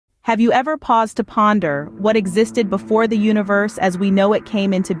Have you ever paused to ponder what existed before the universe as we know it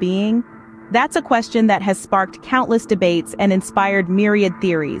came into being? That's a question that has sparked countless debates and inspired myriad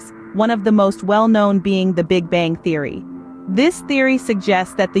theories, one of the most well-known being the Big Bang theory. This theory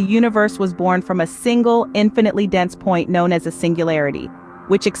suggests that the universe was born from a single, infinitely dense point known as a singularity,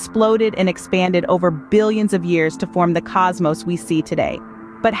 which exploded and expanded over billions of years to form the cosmos we see today.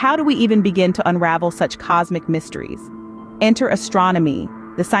 But how do we even begin to unravel such cosmic mysteries? Enter astronomy,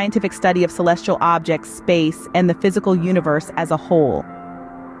 the scientific study of celestial objects, space, and the physical universe as a whole.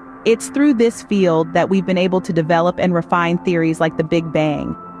 It's through this field that we've been able to develop and refine theories like the Big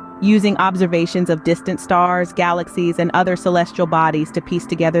Bang, using observations of distant stars, galaxies, and other celestial bodies to piece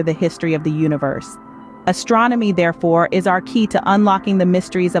together the history of the universe. Astronomy, therefore, is our key to unlocking the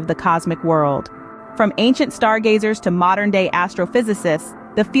mysteries of the cosmic world. From ancient stargazers to modern-day astrophysicists,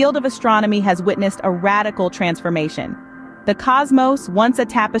 the field of astronomy has witnessed a radical transformation. The cosmos, once a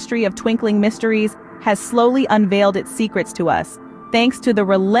tapestry of twinkling mysteries, has slowly unveiled its secrets to us, thanks to the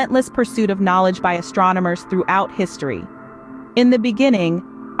relentless pursuit of knowledge by astronomers throughout history. In the beginning,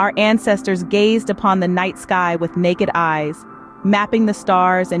 our ancestors gazed upon the night sky with naked eyes, mapping the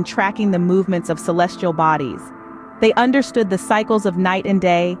stars and tracking the movements of celestial bodies. They understood the cycles of night and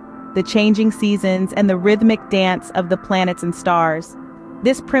day, the changing seasons, and the rhythmic dance of the planets and stars.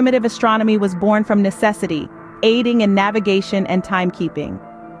 This primitive astronomy was born from necessity, aiding in navigation and timekeeping.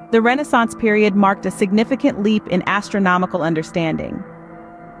 The Renaissance period marked a significant leap in astronomical understanding.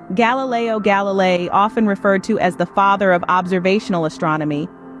 Galileo Galilei, often referred to as the father of observational astronomy,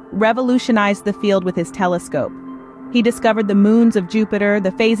 revolutionized the field with his telescope. He discovered the moons of Jupiter,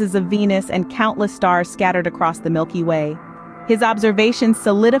 the phases of Venus, and countless stars scattered across the Milky Way. His observations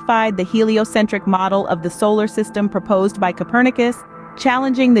solidified the heliocentric model of the solar system proposed by Copernicus,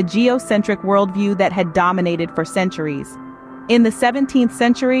 challenging the geocentric worldview that had dominated for centuries. In the 17th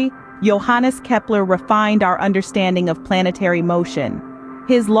century, Johannes Kepler refined our understanding of planetary motion.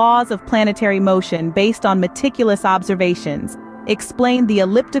 His laws of planetary motion, based on meticulous observations, explained the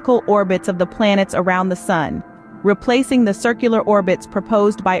elliptical orbits of the planets around the Sun, replacing the circular orbits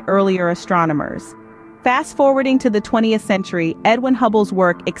proposed by earlier astronomers. Fast-forwarding to the 20th century, Edwin Hubble's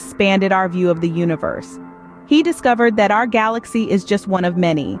work expanded our view of the universe. He discovered that our galaxy is just one of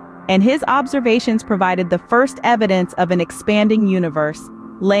many, and his observations provided the first evidence of an expanding universe,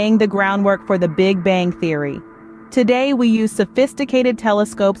 laying the groundwork for the Big Bang theory. Today, we use sophisticated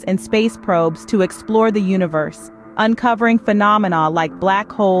telescopes and space probes to explore the universe, uncovering phenomena like black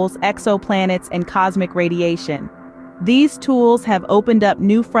holes, exoplanets, and cosmic radiation. These tools have opened up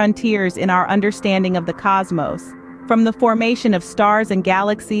new frontiers in our understanding of the cosmos, from the formation of stars and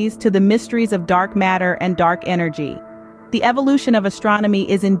galaxies to the mysteries of dark matter and dark energy. The evolution of astronomy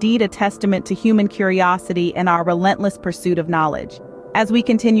is indeed a testament to human curiosity and our relentless pursuit of knowledge. As we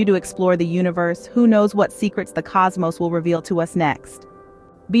continue to explore the universe, who knows what secrets the cosmos will reveal to us next?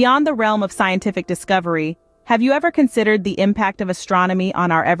 Beyond the realm of scientific discovery, have you ever considered the impact of astronomy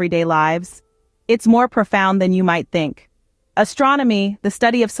on our everyday lives? It's more profound than you might think. Astronomy, the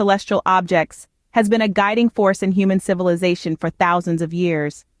study of celestial objects, has been a guiding force in human civilization for thousands of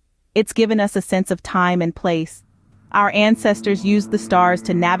years. It's given us a sense of time and place. Our ancestors used the stars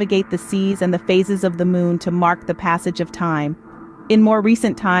to navigate the seas and the phases of the moon to mark the passage of time. In more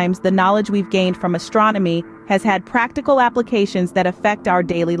recent times, the knowledge we've gained from astronomy has had practical applications that affect our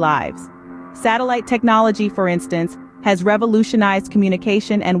daily lives. Satellite technology, for instance, has revolutionized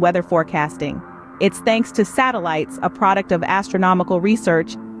communication and weather forecasting. It's thanks to satellites, a product of astronomical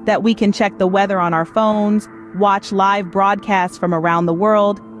research, that we can check the weather on our phones, watch live broadcasts from around the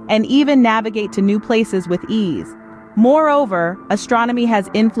world, and even navigate to new places with ease. Moreover, astronomy has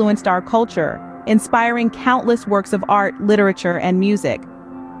influenced our culture, inspiring countless works of art, literature, and music.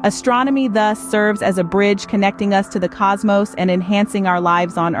 Astronomy thus serves as a bridge connecting us to the cosmos and enhancing our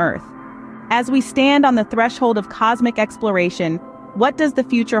lives on Earth. As we stand on the threshold of cosmic exploration, what does the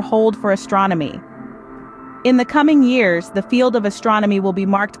future hold for astronomy? In the coming years, the field of astronomy will be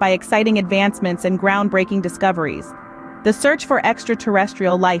marked by exciting advancements and groundbreaking discoveries. The search for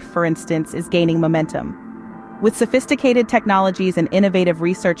extraterrestrial life, for instance, is gaining momentum. With sophisticated technologies and innovative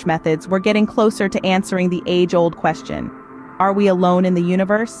research methods, we're getting closer to answering the age-old question: are we alone in the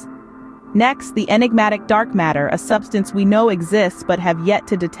universe? Next, the enigmatic dark matter, a substance we know exists but have yet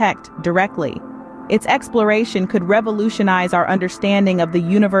to detect directly. Its exploration could revolutionize our understanding of the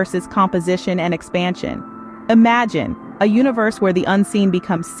universe's composition and expansion. Imagine a universe where the unseen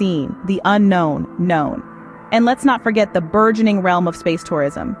becomes seen, the unknown known. And let's not forget the burgeoning realm of space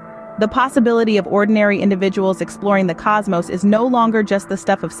tourism. The possibility of ordinary individuals exploring the cosmos is no longer just the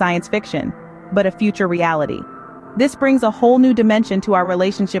stuff of science fiction, but a future reality. This brings a whole new dimension to our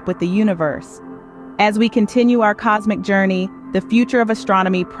relationship with the universe. As we continue our cosmic journey, the future of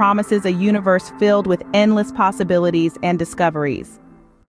astronomy promises a universe filled with endless possibilities and discoveries.